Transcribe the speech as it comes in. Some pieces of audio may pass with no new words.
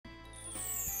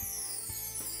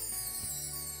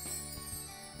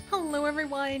Hello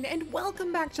everyone, and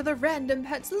welcome back to the Random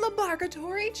Pets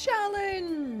LaBARKatory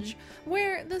Challenge,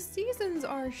 where the seasons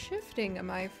are shifting,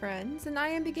 my friends, and I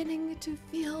am beginning to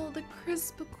feel the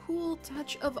crisp, cool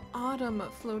touch of autumn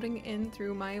floating in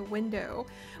through my window,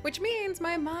 which means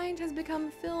my mind has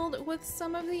become filled with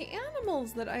some of the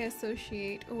animals that I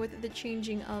associate with the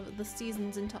changing of the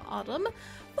seasons into autumn.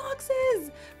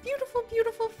 Foxes! Beautiful,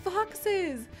 beautiful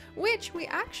foxes! Which we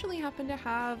actually happen to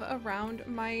have around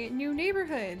my new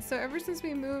neighborhood. So ever since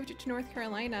we moved to North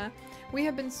Carolina, we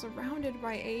have been surrounded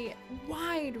by a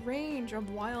wide range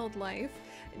of wildlife,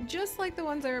 just like the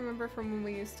ones I remember from when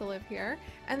we used to live here,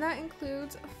 and that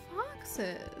includes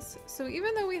foxes. So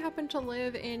even though we happen to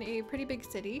live in a pretty big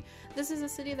city, this is a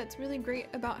city that's really great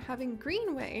about having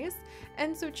greenways,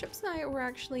 and so Chips and I were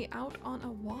actually out on a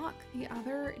walk the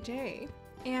other day.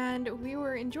 And we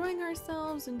were enjoying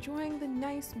ourselves, enjoying the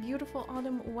nice, beautiful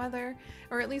autumn weather,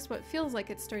 or at least what feels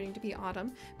like it's starting to be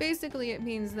autumn. Basically, it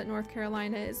means that North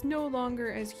Carolina is no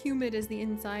longer as humid as the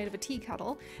inside of a tea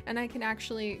kettle, and I can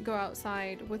actually go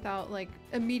outside without, like,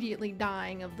 immediately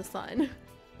dying of the sun.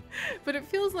 But it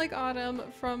feels like autumn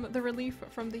from the relief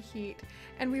from the heat.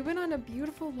 And we went on a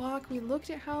beautiful walk, we looked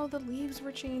at how the leaves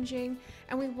were changing,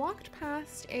 and we walked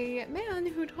past a man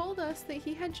who told us that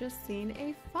he had just seen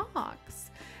a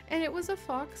fox. And it was a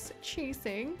fox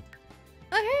chasing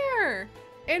a hare!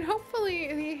 And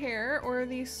hopefully the hare or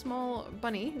the small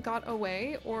bunny got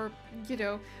away, or, you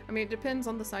know, I mean, it depends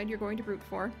on the side you're going to root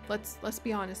for. Let's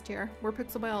be honest here. We're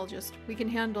pixel biologists. We can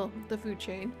handle the food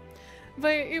chain.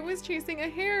 But it was chasing a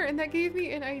hare, and that gave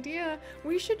me an idea.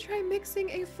 We should try mixing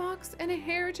a fox and a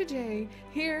hare today,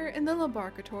 here in the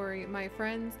LaBARKatory, my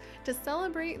friends, to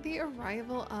celebrate the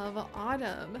arrival of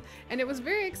autumn. And it was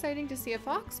very exciting to see a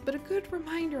fox, but a good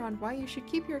reminder on why you should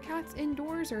keep your cats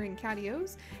indoors or in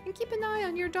catios, and keep an eye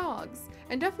on your dogs.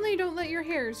 And definitely don't let your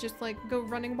hares just, like, go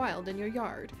running wild in your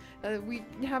yard. We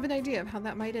have an idea of how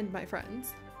that might end, my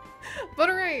friends. But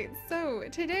alright, so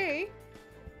today,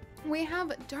 we have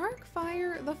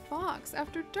Darkfire the Fox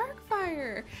after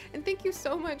Darkfire! And thank you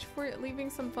so much for leaving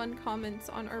some fun comments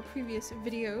on our previous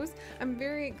videos. I'm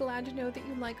very glad to know that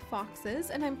you like foxes,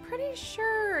 and I'm pretty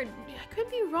sure, I could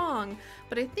be wrong,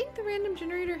 but I think the random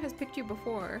generator has picked you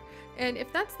before. And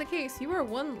if that's the case, you are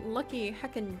one lucky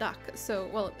heckin' duck.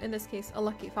 So, well, in this case, a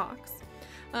lucky fox.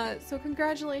 So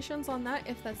congratulations on that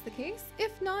if that's the case.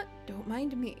 If not, don't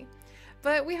mind me.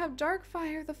 But we have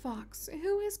Darkfire the Fox,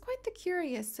 who is quite the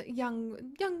curious young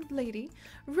lady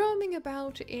roaming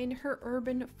about in her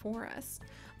urban forest.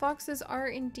 Foxes are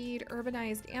indeed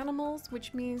urbanized animals,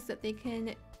 which means that they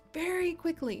can very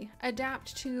quickly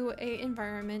adapt to an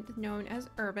environment known as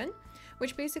urban,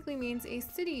 which basically means a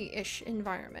city-ish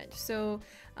environment. So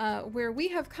where we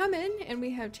have come in and we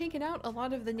have taken out a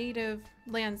lot of the native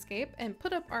landscape and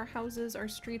put up our houses, our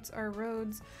streets, our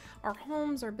roads, our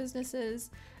homes, our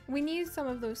businesses, we need some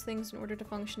of those things in order to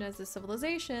function as a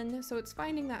civilization, so it's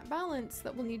finding that balance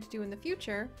that we'll need to do in the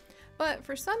future. But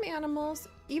for some animals,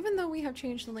 even though we have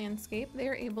changed the landscape, they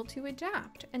are able to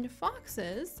adapt, and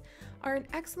foxes are an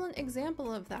excellent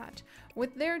example of that.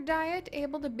 With their diet,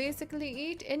 able to basically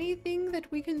eat anything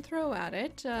that we can throw at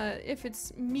it, if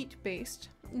it's meat-based.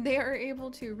 They are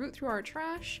able to root through our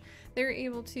trash, they're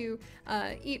able to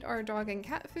eat our dog and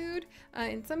cat food.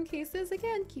 In some cases,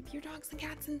 again, keep your dogs and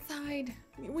cats inside.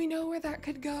 We know where that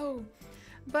could go.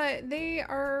 But they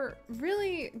are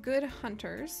really good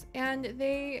hunters, and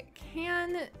they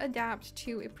can adapt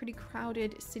to a pretty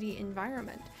crowded city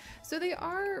environment. So they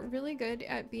are really good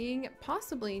at being,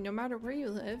 possibly, no matter where you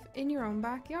live, in your own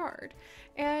backyard.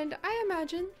 And I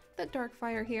imagine that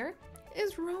Darkfire here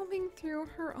is roaming through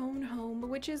her own home,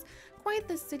 which is quite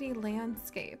the city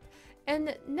landscape.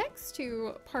 And next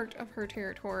to part of her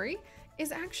territory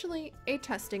is actually a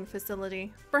testing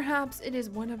facility. Perhaps it is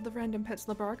one of the Random Pets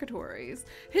LaBARKatories,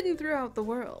 hidden throughout the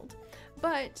world.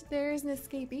 But there is an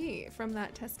escapee from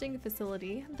that testing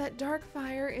facility that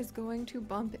Darkfire is going to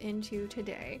bump into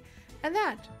today. And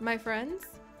that, my friends,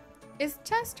 is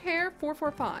Test Hare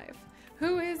 445.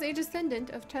 Who is a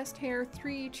descendant of Test Hare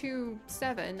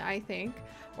 327, I think,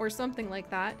 or something like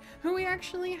that, who we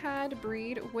actually had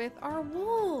breed with our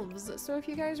wolves. So if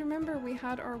you guys remember, we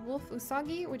had our wolf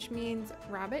Usagi, which means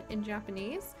rabbit in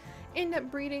Japanese, end up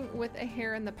breeding with a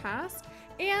hare in the past,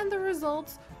 and the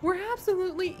results were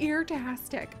absolutely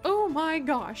ear-tastic. Oh my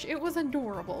gosh, it was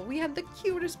adorable. We had the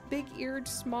cutest big-eared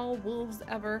small wolves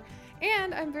ever,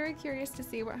 and I'm very curious to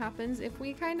see what happens if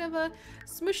we kind of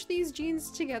smush these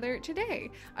genes together today.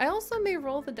 I also may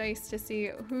roll the dice to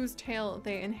see whose tail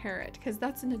they inherit, because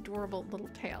that's an adorable little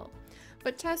tail.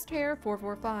 But Test Hare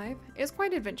 445 is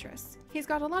quite adventurous. He's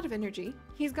got a lot of energy.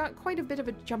 He's got quite a bit of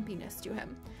a jumpiness to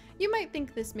him. You might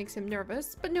think this makes him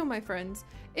nervous, but no, my friends.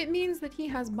 It means that he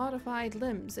has modified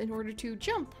limbs in order to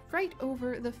jump right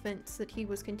over the fence that he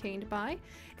was contained by,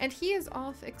 and he is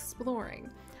off exploring.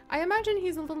 I imagine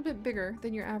he's a little bit bigger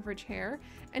than your average hare,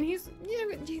 and he's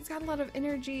got a lot of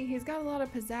energy, he's got a lot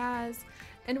of pizzazz,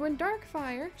 and when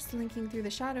Darkfire, slinking through the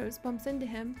shadows, bumps into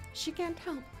him, she can't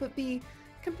help but be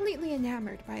completely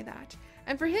enamored by that.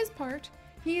 And for his part,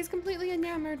 he is completely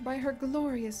enamored by her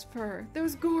glorious fur,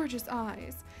 those gorgeous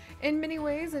eyes. In many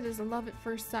ways, it is a love at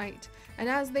first sight, and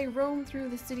as they roam through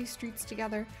the city streets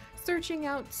together, searching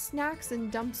out snacks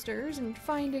and dumpsters and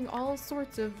finding all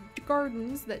sorts of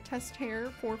gardens that Test Hare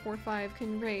 445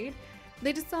 can raid,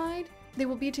 they decide they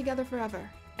will be together forever,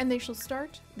 and they shall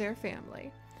start their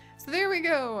family. So there we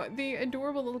go, the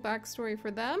adorable little backstory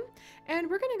for them, and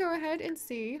we're gonna go ahead and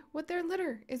see what their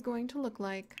litter is going to look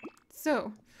like.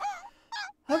 So,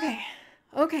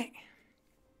 okay,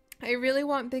 I really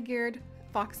want big-eared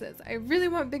foxes. I really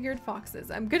want big-eared foxes.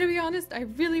 I'm gonna be honest, I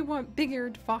really want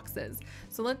big-eared foxes.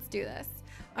 So let's do this.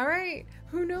 All right,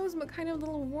 who knows what kind of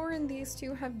little warren these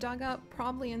two have dug up,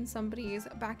 probably in somebody's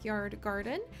backyard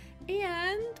garden,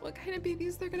 and what kind of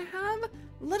babies they're gonna have?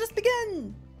 Let us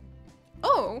begin.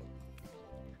 Oh.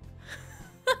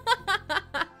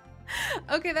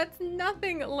 Okay, that's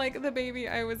nothing like the baby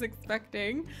I was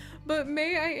expecting, but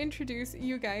may I introduce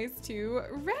you guys to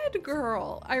Red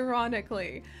Girl,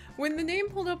 ironically. When the name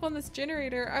pulled up on this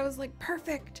generator, I was like,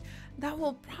 perfect, that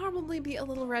will probably be a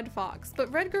little red fox.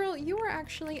 But Red Girl, you are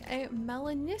actually a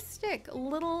melanistic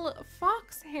little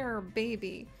fox hair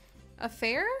baby. A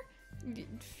fair?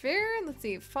 Fair? Let's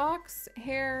see, fox,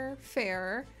 hare,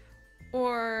 fair,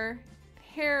 or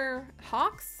hare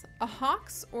hawks? A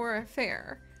hawks or a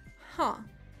fair? Huh.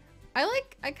 I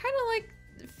kind of like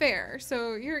fair,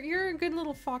 so you're a good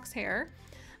little fox hare.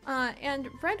 And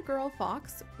Red Girl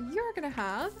Fox, you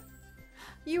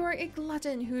are a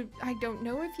glutton who, I don't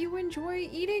know if you enjoy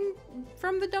eating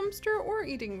from the dumpster or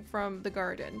eating from the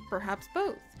garden, perhaps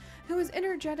both, who is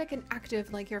energetic and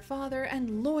active like your father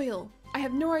and loyal. I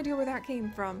have no idea where that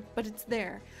came from, but it's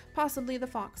there. Possibly the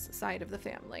fox side of the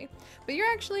family. But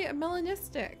you're actually a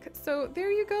melanistic. So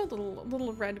there you go,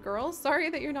 little red girl. Sorry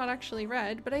that you're not actually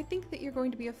red, but I think that you're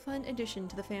going to be a fun addition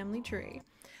to the family tree.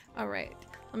 All right,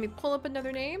 let me pull up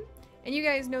another name. And you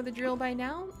guys know the drill by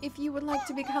now. If you would like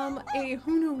to become a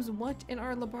who knows what in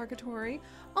our LaBARKatory,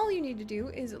 all you need to do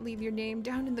is leave your name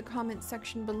down in the comments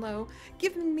section below,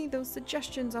 giving me those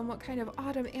suggestions on what kind of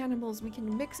autumn animals we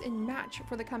can mix and match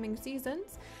for the coming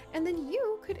seasons, and then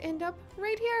you could end up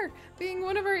right here, being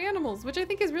one of our animals, which I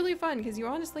think is really fun, because you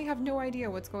honestly have no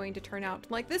idea what's going to turn out,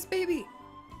 like this baby.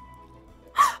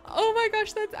 Oh my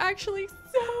gosh, that's actually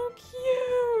so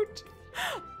cute!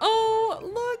 Oh,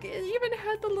 look, it even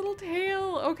had the little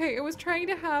tail. Okay, it was trying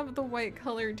to have the white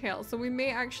colored tail, so we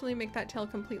may actually make that tail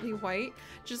completely white,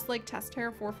 just like Test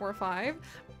Hare 445.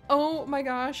 Oh my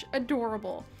gosh,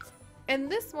 adorable.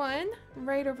 And this one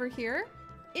right over here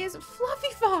is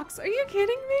Fluffy Fox. Are you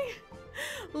kidding me?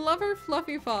 Lover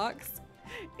Fluffy Fox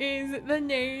is the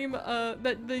name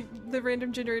that the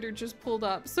random generator just pulled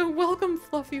up. So welcome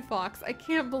Fluffy Fox. I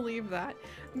can't believe that.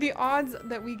 The odds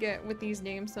that we get with these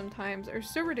names sometimes are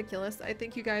so ridiculous. I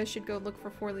think you guys should go look for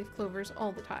four-leaf clovers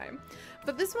all the time.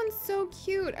 But this one's so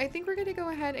cute. I think we're gonna go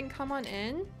ahead and come on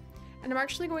in, and I'm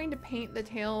actually going to paint the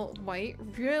tail white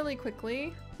really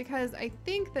quickly because I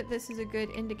think that this is a good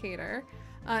indicator.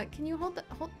 Can you hold that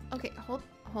tail? Okay,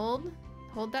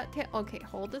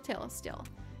 hold the tail still.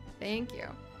 Thank you.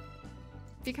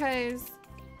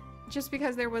 Just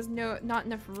because there was not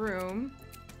enough room.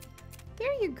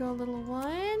 There you go, little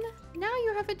one. Now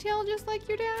you have a tail just like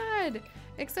your dad,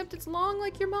 except it's long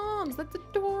like your mom's. That's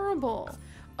adorable.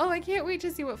 Oh, I can't wait to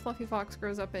see what Fluffy Fox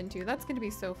grows up into. That's gonna be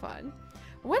so fun.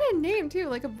 What a name too,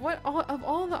 like of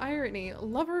all the irony,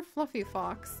 Lover Fluffy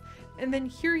Fox, and then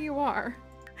here you are.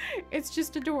 It's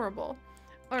just adorable.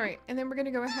 All right, and then we're gonna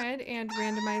go ahead and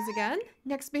randomize again.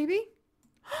 Next baby.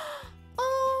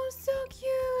 Oh, so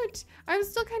cute! I'm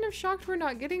still kind of shocked we're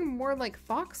not getting more like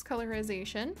fox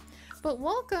colorization, but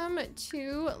welcome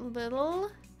to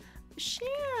little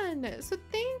Shan. So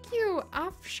thank you,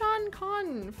 Afshan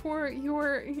Khan, for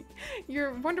your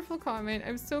wonderful comment.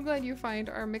 I'm so glad you find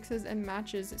our mixes and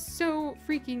matches so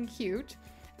freaking cute.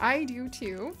 I do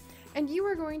too. And you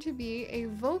are going to be a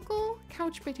vocal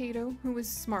couch potato who is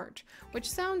smart, which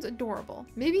sounds adorable.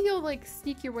 Maybe you'll like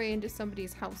sneak your way into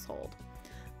somebody's household.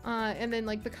 And then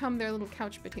like become their little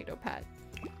couch potato pet.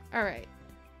 All right,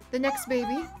 the next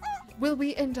baby, will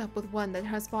we end up with one that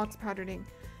has fox patterning?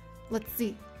 Let's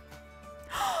see.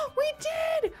 We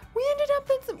did! We ended up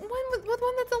with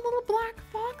one that's a little black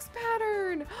fox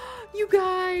pattern. You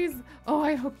guys! Oh,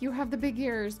 I hope you have the big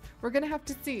ears. We're gonna have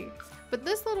to see. But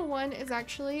this little one is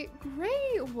actually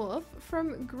Grey Wolf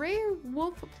from Grey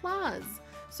Wolf Plaza.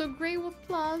 So Grey Wolf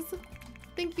Plaza,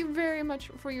 thank you very much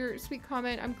for your sweet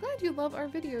comment. I'm glad you love our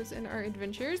videos and our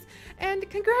adventures. And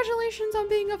congratulations on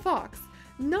being a fox.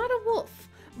 Not a wolf,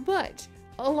 but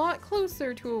a lot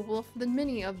closer to a wolf than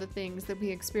many of the things that we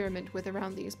experiment with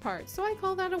around these parts. So I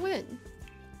call that a win.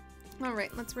 All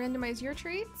right, let's randomize your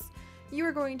traits. You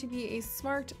are going to be a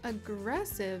smart,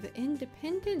 aggressive,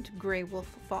 independent Grey Wolf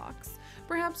Fox,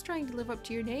 perhaps trying to live up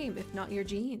to your name, if not your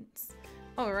genes.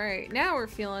 All right, now we're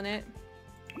feeling it.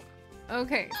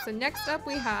 Okay, so next up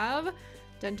we have,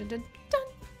 dun dun dun dun.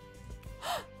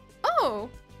 Oh,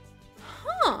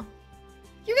 huh,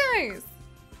 you guys,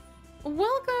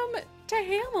 welcome to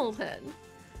Hamilton.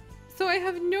 So I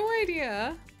have no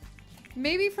idea,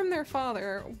 maybe from their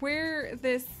father, where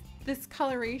this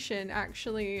coloration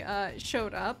actually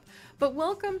showed up, but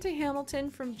welcome to Hamilton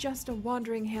from Just a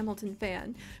Wandering Hamilton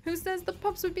Fan, who says the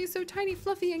pups would be so tiny,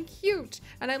 fluffy, and cute.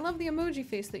 And I love the emoji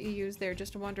face that you use there,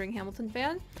 Just a Wandering Hamilton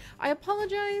Fan. I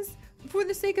apologize for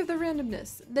the sake of the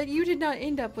randomness that you did not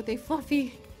end up with a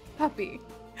fluffy puppy.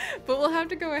 But we'll have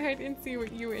to go ahead and see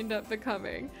what you end up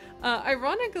becoming.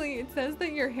 Ironically, it says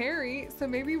that you're hairy, so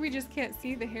maybe we just can't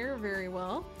see the hair very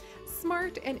well.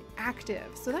 Smart and active,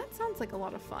 so that sounds like a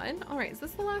lot of fun. All right, is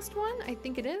this the last one? I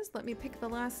think it is. Let me pick the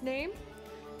last name.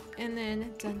 And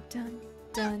then dun dun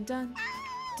dun dun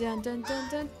dun dun dun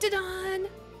dun dun dun.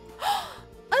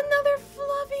 Another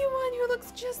fluffy one who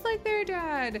looks just like their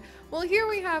dad. Well, here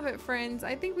we have it, friends.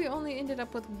 I think we only ended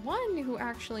up with one who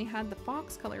actually had the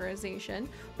fox colorization,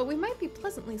 but we might be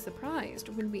pleasantly surprised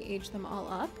when we age them all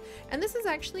up. And this is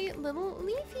actually little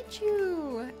Leafy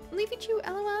Chew. Leafy Chew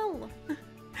LOL.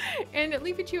 And at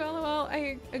Leafy Chew LOL,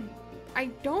 I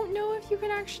don't know if you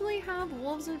can actually have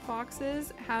wolves and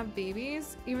foxes have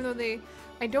babies, even though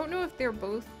I don't know if they're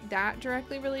both that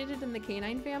directly related in the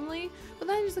canine family, but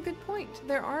that is a good point.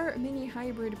 There are many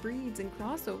hybrid breeds and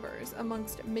crossovers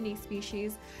amongst many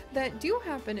species that do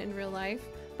happen in real life,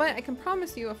 but I can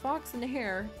promise you a fox and a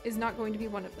hare is not going to be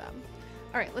one of them.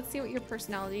 All right, let's see what your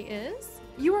personality is.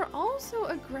 You are also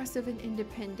aggressive and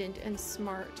independent and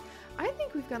smart. I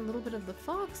think we've got a little bit of the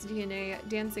fox DNA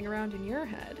dancing around in your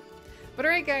head. But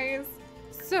all right, guys,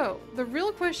 so the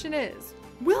real question is,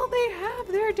 will they have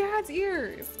their dad's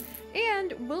ears?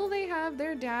 And will they have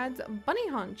their dad's bunny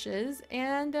haunches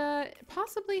and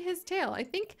possibly his tail? I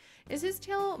think, is his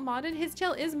tail modded? His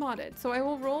tail is modded, so I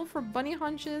will roll for bunny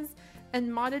haunches and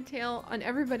modded tail on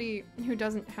everybody who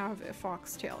doesn't have a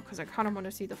fox tail, because I kind of want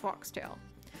to see the fox tail.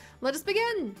 Let us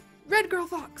begin! Red Girl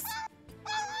Fox!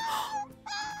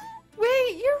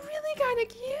 Wait, you're really kind of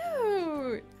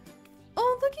cute!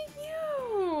 Oh, look at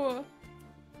you!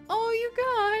 Oh, you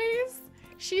guys!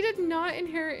 She did not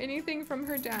inherit anything from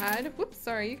her dad. Whoops,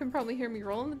 sorry, you can probably hear me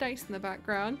rolling the dice in the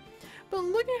background. But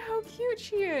look at how cute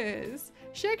she is.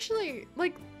 She actually,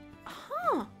 like,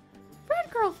 huh.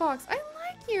 Red Girl Fox, I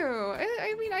like you.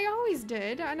 I mean, I always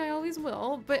did, and I always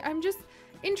will, but I'm just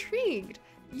intrigued.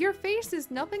 Your face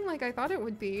is nothing like I thought it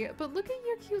would be, but look at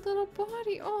your cute little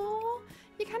body. Oh,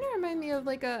 you kind of remind me of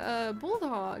like a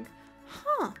bulldog.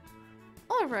 Huh.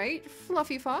 All right,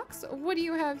 Fluffy Fox, what do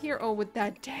you have here? Oh, with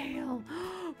that tail.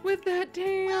 With that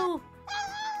tail.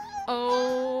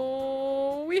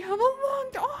 Oh, we have a long,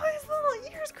 oh, his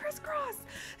little ears crisscross.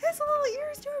 His little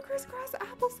ears do a crisscross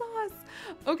applesauce.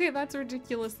 Okay, that's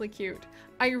ridiculously cute.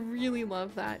 I really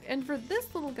love that. And for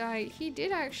this little guy, he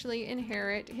did actually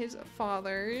inherit his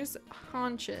father's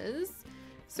haunches.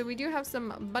 So we do have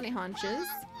some bunny haunches,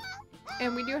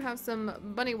 and we do have some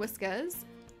bunny whiskas.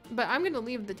 But I'm gonna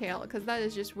leave the tail because that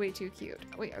is just way too cute.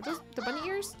 Wait, are those the bunny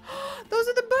ears? Those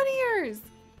are the bunny ears!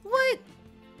 What?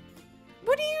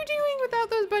 What are you doing without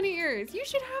those bunny ears? You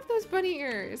should have those bunny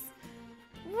ears.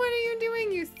 What are you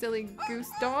doing, you silly goose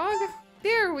dog?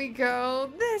 There we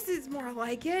go. This is more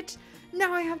like it.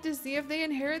 Now I have to see if they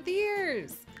inherit the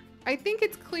ears. I think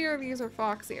it's clear these are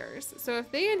fox ears. So if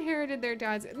they inherited their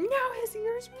dad's, now his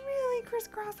ears really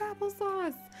crisscross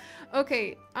applesauce.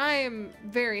 Okay, I am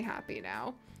very happy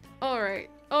now. All right.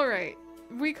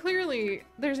 We clearly,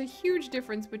 there's a huge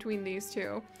difference between these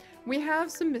two. We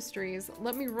have some mysteries.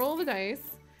 Let me roll the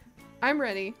dice. I'm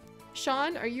ready.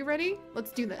 Sean, are you ready?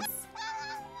 Let's do this.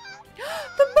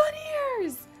 The bunny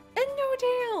ears and no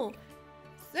tail.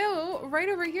 So right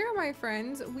over here, my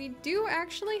friends, we do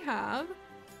actually have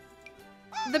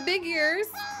the big ears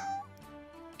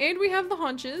and we have the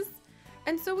haunches.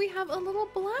 And so we have a little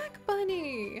black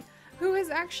bunny who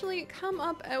has actually come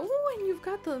up, oh, and you've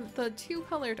got the two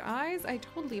colored eyes. I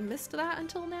totally missed that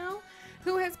until now.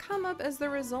 Who has come up as the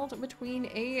result between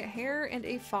a hare and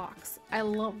a fox. I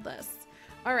love this.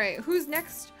 All right, who's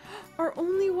next? Our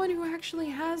only one who actually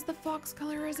has the fox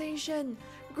colorization.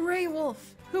 Gray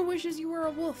wolf. Who wishes you were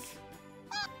a wolf?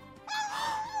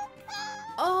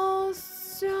 Oh,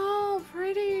 so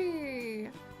pretty.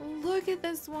 Look at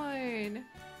this one.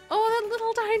 Oh, that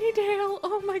little tiny tail.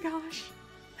 Oh my gosh.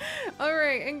 All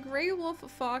right, and Gray Wolf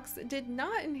Fox did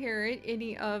not inherit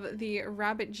any of the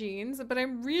rabbit genes, but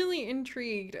I'm really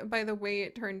intrigued by the way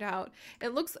it turned out.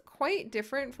 It looks quite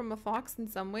different from a fox in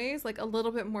some ways, like a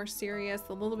little bit more serious,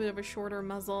 a little bit of a shorter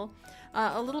muzzle,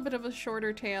 a little bit of a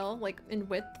shorter tail, like in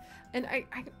width. And I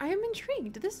am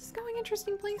intrigued. This is going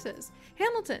interesting places.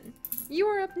 Hamilton, you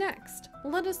are up next.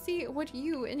 Let us see what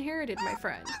you inherited, my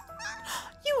friend.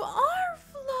 You are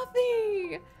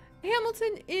fluffy!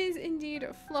 Hamilton is indeed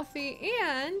fluffy,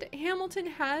 and Hamilton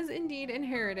has indeed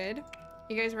inherited.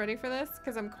 You guys ready for this?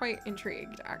 Because I'm quite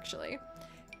intrigued, actually.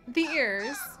 The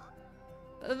ears,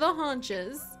 the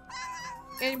haunches,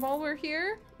 and while we're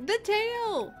here, the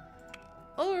tail!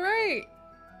 Alright.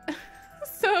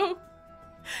 So,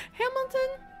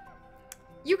 Hamilton,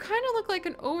 you kind of look like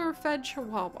an overfed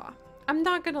chihuahua. I'm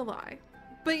not gonna lie.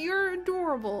 But you're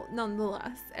adorable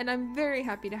nonetheless, and I'm very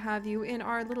happy to have you in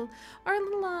our little,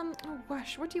 oh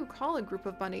gosh, what do you call a group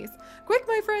of bunnies? Quick,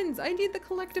 my friends, I need the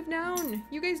collective noun.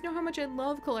 You guys know how much I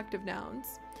love collective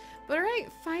nouns. But all right,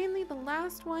 finally, the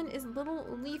last one is little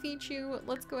Leafy Chew.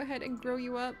 Let's go ahead and grow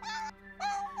you up.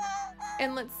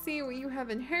 And let's see what you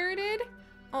have inherited.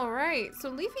 All right, so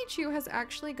Leafy Chew has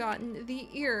actually gotten the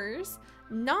ears,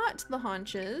 not the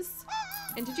haunches.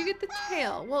 And did you get the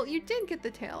tail? Well, you did get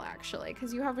the tail, actually,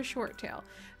 because you have a short tail.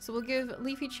 So we'll give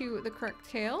Leafy Chew the correct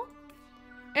tail.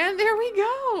 And there we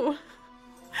go!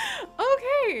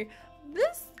 Okay,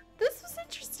 this was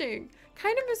interesting.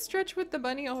 Kind of a stretch with the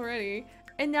bunny already.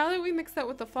 And now that we mix that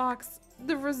with the fox,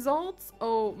 the results,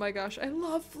 oh my gosh, I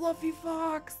love Fluffy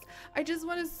Fox. I just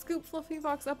want to scoop Fluffy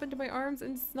Fox up into my arms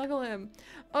and snuggle him.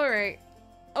 All right.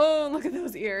 Oh, look at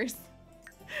those ears.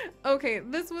 Okay,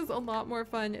 this was a lot more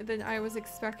fun than I was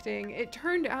expecting. It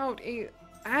turned out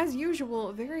as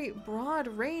usual, very broad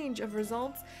range of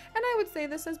results, and I would say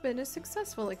this has been a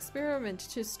successful experiment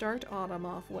to start autumn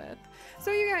off with.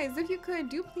 So you guys, if you could,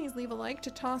 do please leave a like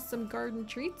to toss some garden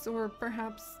treats or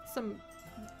perhaps some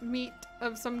meat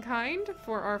of some kind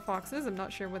for our foxes. I'm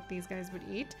not sure what these guys would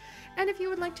eat. And if you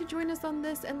would like to join us on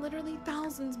this and literally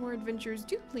thousands more adventures,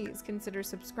 do please consider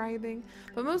subscribing.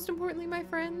 But most importantly, my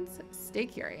friends, stay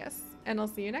curious, and I'll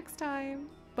see you next time.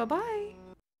 Bye-bye!